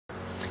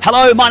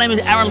Hello, my name is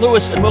Aaron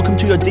Lewis and welcome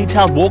to your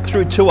detailed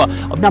walkthrough tour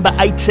of number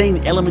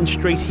 18 Elliman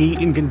Street here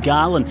in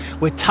Gungahlin.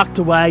 We're tucked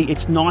away,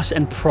 it's nice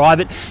and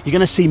private. You're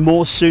going to see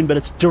more soon, but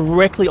it's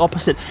directly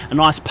opposite a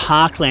nice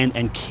parkland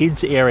and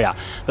kids area.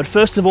 But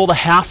first of all, the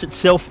house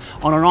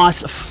itself on a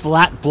nice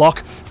flat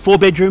block,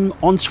 4-bedroom,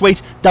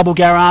 ensuite, double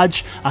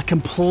garage, a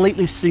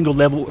completely single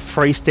level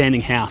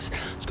freestanding house.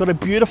 It's got a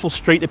beautiful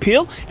street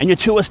appeal and your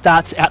tour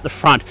starts out the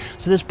front.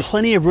 So there's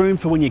plenty of room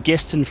for when your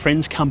guests and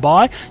friends come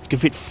by. You can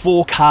fit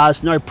 4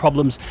 cars, no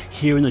problems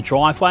here in the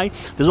driveway.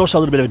 There's also a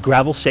little bit of a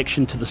gravel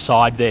section to the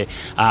side there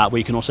where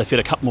you can also fit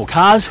a couple more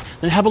cars.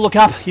 Then have a look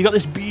up, you've got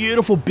this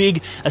beautiful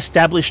big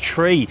established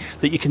tree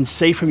that you can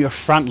see from your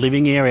front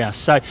living area.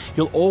 So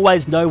you'll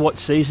always know what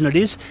season it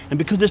is, and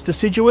because it's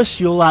deciduous,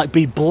 you'll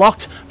be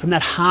blocked from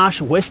that harsh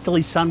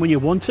westerly sun when you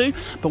want to,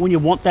 but when you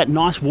want that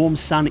nice warm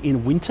sun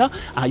in winter,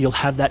 you'll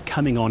have that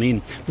coming on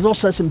in. There's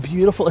also some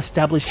beautiful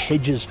established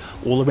hedges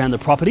all around the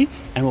property,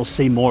 and we'll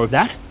see more of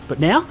that. But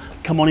now,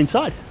 come on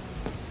inside.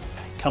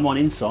 Come on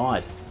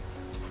inside.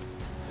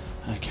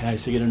 Okay,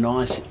 so you get a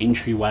nice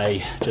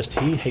entryway just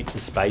here, heaps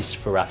of space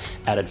for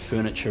added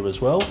furniture as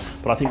well.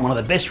 But I think one of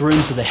the best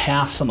rooms of the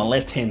house on the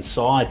left-hand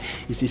side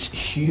is this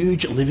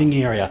huge living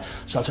area.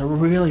 So it's a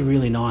really,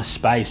 really nice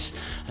space.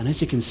 And as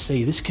you can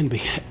see, this can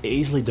be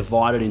easily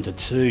divided into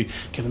 2. You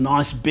can have a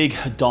nice big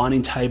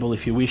dining table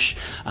if you wish,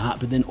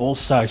 but then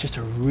also just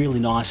a really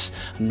nice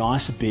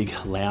big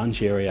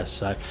lounge area.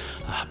 So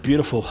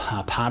beautiful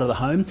part of the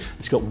home.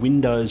 It's got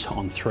windows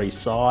on 3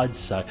 sides,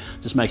 so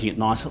just making it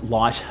nice,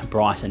 light,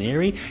 bright and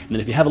airy. And then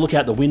if you have a look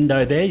out the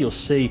window there, you'll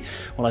see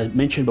what I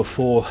mentioned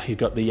before. You've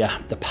got the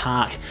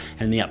park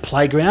and the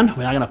playground.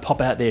 We are going to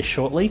pop out there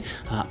shortly,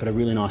 but a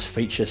really nice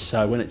feature.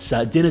 So when it's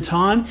dinner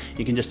time,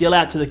 you can just yell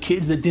out to the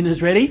kids that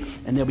dinner's ready,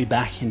 and they'll be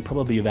back in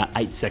probably about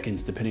 8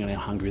 seconds, depending on how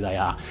hungry they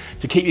are.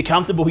 To keep you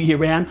comfortable year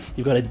round,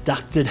 you've got a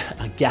ducted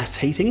gas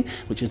heating,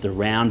 which is the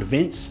round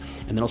vents,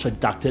 and then also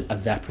ducted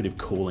evaporative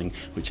cooling,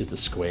 which is the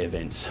square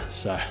vents.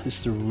 So this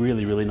is a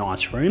really, really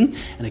nice room,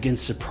 and again,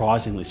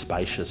 surprisingly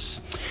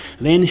spacious.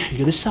 And then you've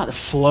got this side that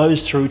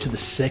flows through to the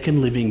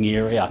second living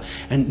area,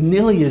 and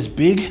nearly as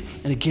big.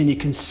 And again, you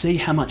can see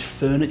how much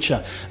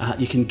furniture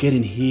you can get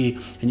in here,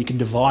 and you can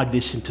divide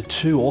this into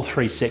 2 or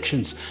 3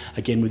 sections,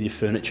 again with your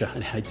furniture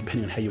and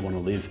depending on how you want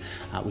to live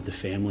with the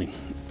family.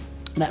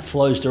 That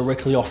flows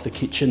directly off the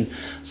kitchen,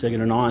 so you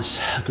get a nice,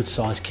 good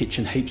sized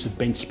kitchen, heaps of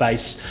bench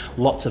space,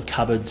 lots of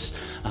cupboards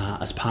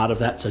as part of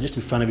that. So just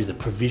in front of you is the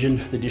provision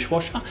for the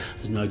dishwasher.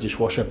 There's no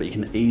dishwasher, but you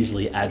can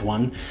easily add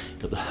one.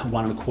 You've got the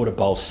 1 1/4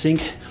 bowl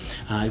sink.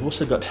 You've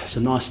also got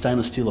some nice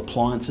stainless steel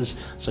appliances.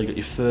 So you've got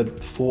your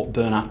 4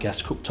 burner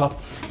gas cooktop.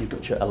 You've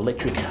got your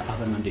electric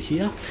oven under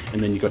here,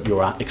 and then you've got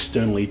your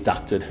externally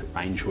ducted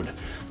range hood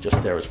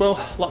just there as well.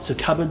 Lots of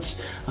cupboards.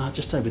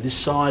 Just over this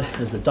side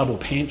is the double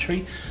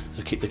pantry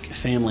to keep the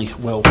family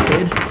well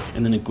fed,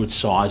 and then a good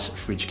size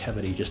fridge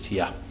cavity just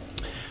here.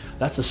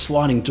 That's a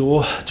sliding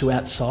door to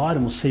outside,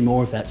 and we'll see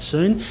more of that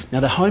soon. Now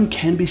the home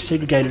can be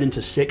segregated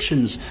into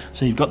sections,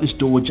 so you've got this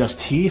door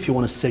just here if you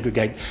want to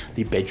segregate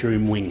the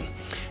bedroom wing.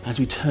 As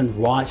we turn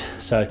right,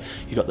 so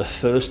you've got the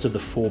first of the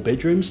 4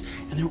 bedrooms,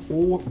 and they're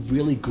all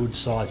really good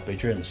sized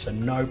bedrooms, so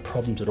no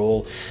problems at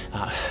all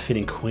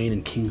fitting queen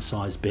and king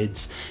size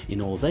beds in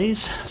all of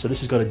these. So this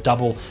has got a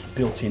double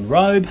built-in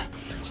robe,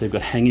 so you've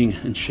got hanging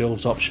and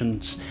shelves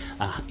options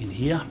in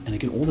here, and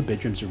again all the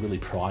bedrooms are really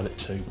private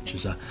too, which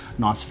is a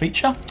nice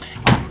feature.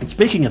 And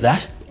speaking of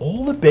that,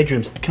 all the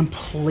bedrooms are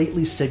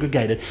completely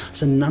segregated,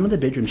 so none of the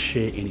bedrooms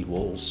share any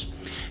walls.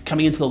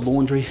 Coming into the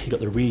laundry, you've got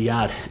the rear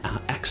yard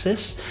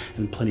access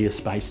and plenty of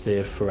space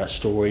there for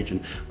storage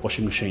and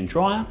washing machine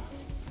dryer.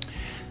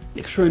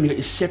 Next room, you've got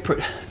your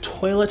separate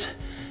toilet,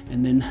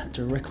 and then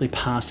directly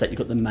past that, you've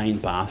got the main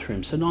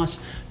bathroom. So nice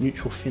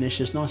neutral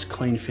finishes, nice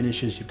clean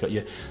finishes. You've got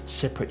your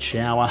separate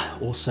shower,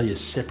 also your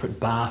separate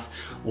bath,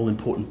 all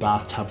important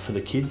bathtub for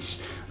the kids.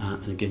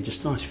 And again,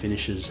 just nice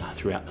finishes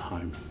throughout the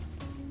home.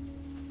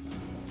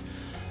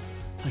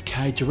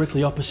 Okay,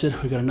 directly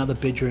opposite, we've got another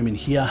bedroom in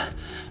here.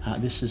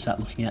 This is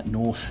looking out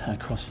north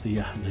across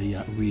the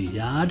rear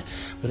yard,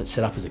 but it's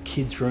set up as a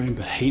kid's room,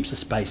 but heaps of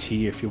space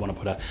here if you want to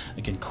put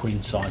again,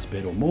 queen size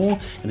bed or more.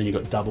 And then you've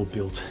got double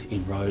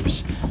built-in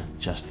robes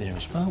just there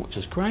as well, which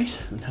is great.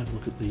 And have a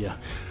look at the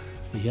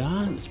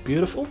yard, it's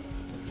beautiful.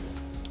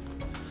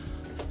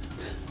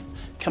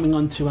 Coming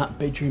on to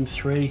bedroom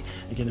 3,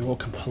 again, they're all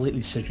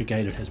completely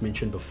segregated as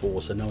mentioned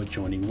before, so no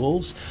adjoining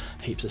walls,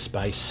 heaps of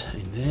space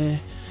in there.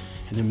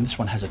 And then this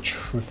one has a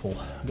triple,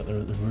 I've got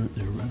the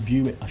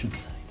view, I should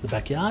say, the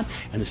backyard,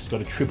 and this has got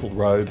a triple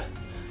robe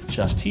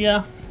just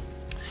here.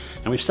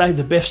 And we've saved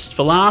the best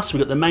for last.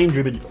 We've got the main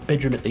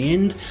bedroom at the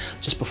end.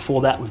 Just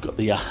before that, we've got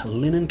the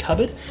linen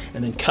cupboard,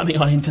 and then coming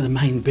on into the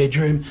main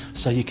bedroom,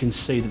 so you can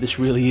see that this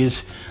really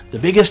is the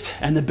biggest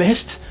and the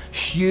best.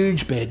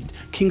 Huge bed,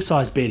 king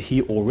size bed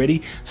here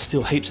already.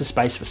 Still heaps of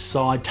space for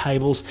side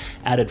tables,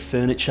 added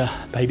furniture,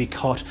 baby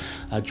cot,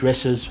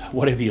 dressers,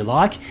 whatever you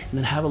like. And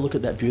then have a look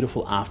at that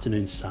beautiful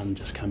afternoon sun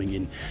just coming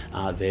in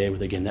there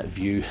with, again, that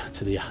view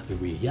to the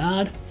rear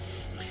yard.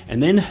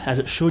 And then, as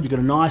it should, you've got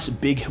a nice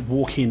big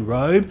walk-in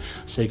robe.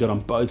 So you've got on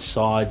both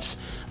sides,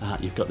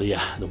 you've got the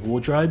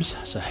wardrobes,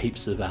 so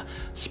heaps of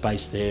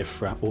space there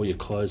for all your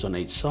clothes on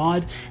each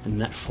side, and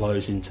that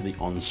flows into the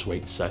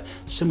ensuite. So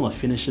similar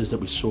finishes that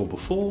we saw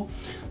before.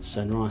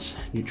 So nice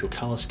neutral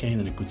colour scheme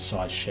and a good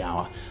size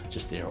shower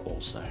just there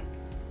also.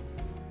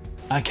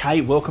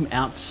 Okay, welcome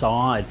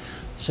outside.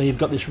 So you've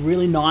got this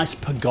really nice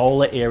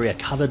pergola area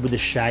covered with a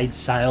shade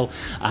sail,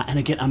 and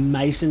again,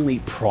 amazingly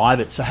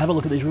private. So have a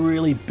look at these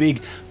really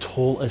big,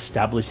 tall,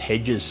 established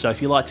hedges. So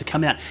if you like to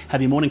come out,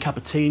 have your morning cup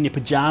of tea in your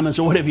pajamas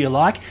or whatever you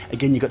like,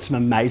 again, you've got some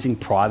amazing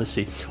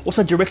privacy.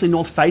 Also directly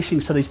north facing,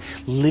 so these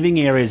living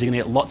areas are gonna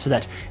get lots of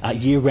that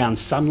year-round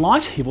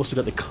sunlight. You've also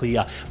got the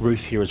clear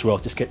roof here as well,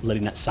 just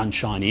letting that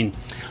sunshine in.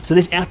 So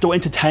this outdoor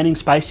entertaining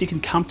space, you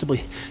can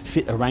comfortably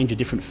fit a range of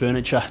different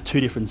furniture, 2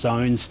 different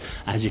zones,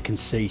 as you can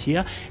see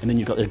here. And then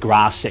you've got the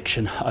grass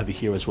section over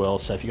here as well.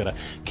 So if you've got a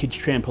kids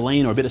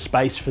trampoline or a bit of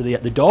space for the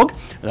dog,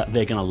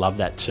 they're going to love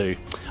that too.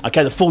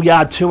 Okay, the full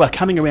yard tour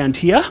coming around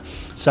here.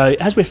 So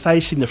as we're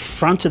facing the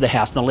front of the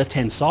house on the left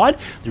hand side,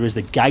 there is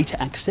the gate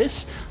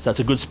access. So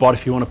that's a good spot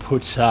if you want to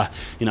put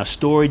you know,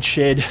 storage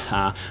shed,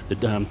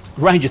 the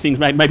range of things,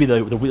 maybe the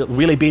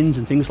wheelie bins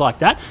and things like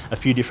that. A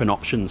few different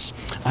options.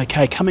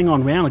 Okay, coming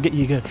on round, I'll get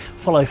you to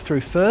follow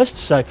through first.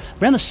 So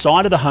around the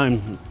side of the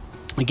home,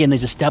 again,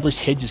 these established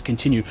hedges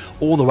continue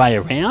all the way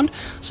around.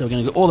 So we're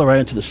going to go all the way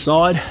around to the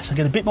side. So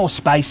get a bit more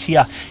space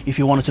here if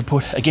you wanted to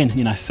put, again,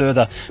 you know,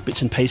 further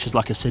bits and pieces,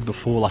 like I said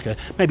before, like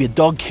maybe a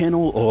dog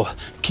kennel or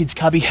kids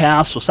cubby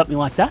house or something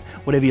like that,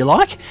 whatever you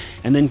like.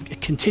 And then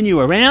continue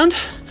around.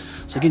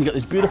 So again, you've got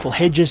these beautiful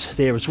hedges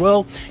there as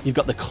well. You've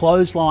got the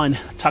clothesline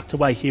tucked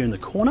away here in the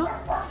corner.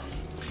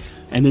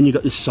 And then you've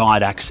got this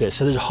side access.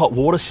 So there's a hot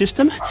water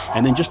system,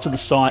 and then just to the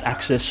side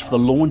access for the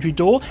laundry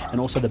door and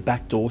also the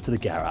back door to the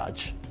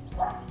garage.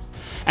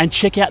 And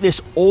check out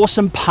this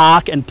awesome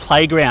park and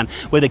playground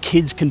where the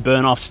kids can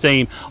burn off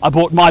steam. I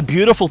brought my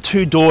beautiful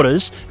 2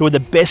 daughters, who are the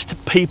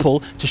best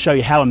people, to show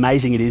you how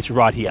amazing it is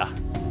right here.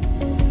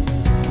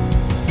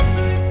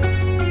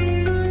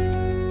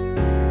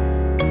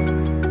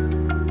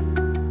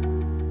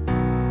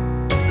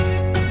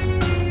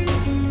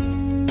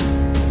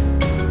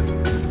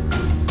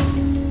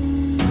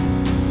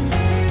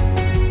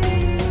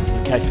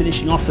 Okay,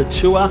 finishing off the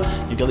tour,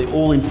 you've got the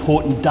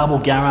all-important double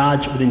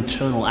garage with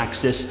internal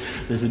access.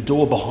 There's a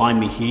door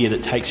behind me here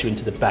that takes you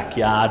into the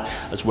backyard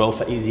as well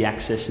for easy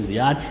access into the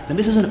yard. And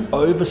this is an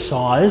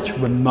oversized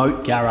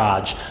remote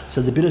garage. So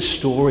there's a bit of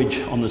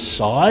storage on the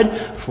side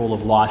for all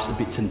of life's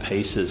bits and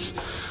pieces.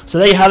 So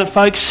there you have it,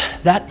 folks.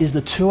 That is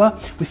the tour.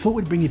 We thought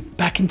we'd bring you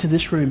back into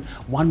this room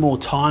one more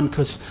time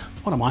because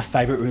one of my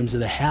favourite rooms of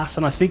the house,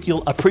 and I think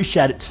you'll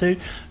appreciate it too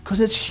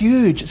because it's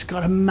huge. It's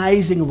got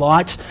amazing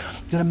light,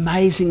 you've got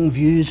amazing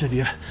views of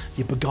your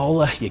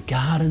pergola, your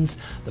gardens,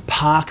 the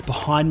park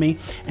behind me,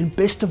 and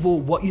best of all,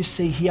 what you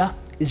see here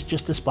is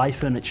just display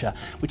furniture,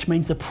 which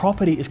means the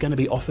property is going to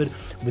be offered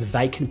with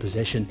vacant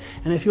possession.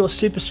 And if you're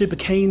super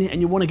keen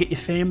and you want to get your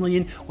family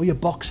in or your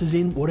boxes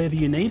in, whatever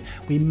you need,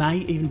 we may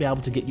even be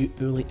able to get you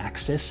early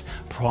access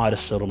prior to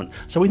settlement.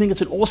 So we think it's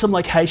an awesome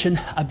location,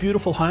 a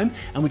beautiful home,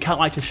 and we can't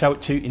wait to show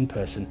it to you in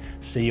person.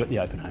 See you at the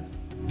open home.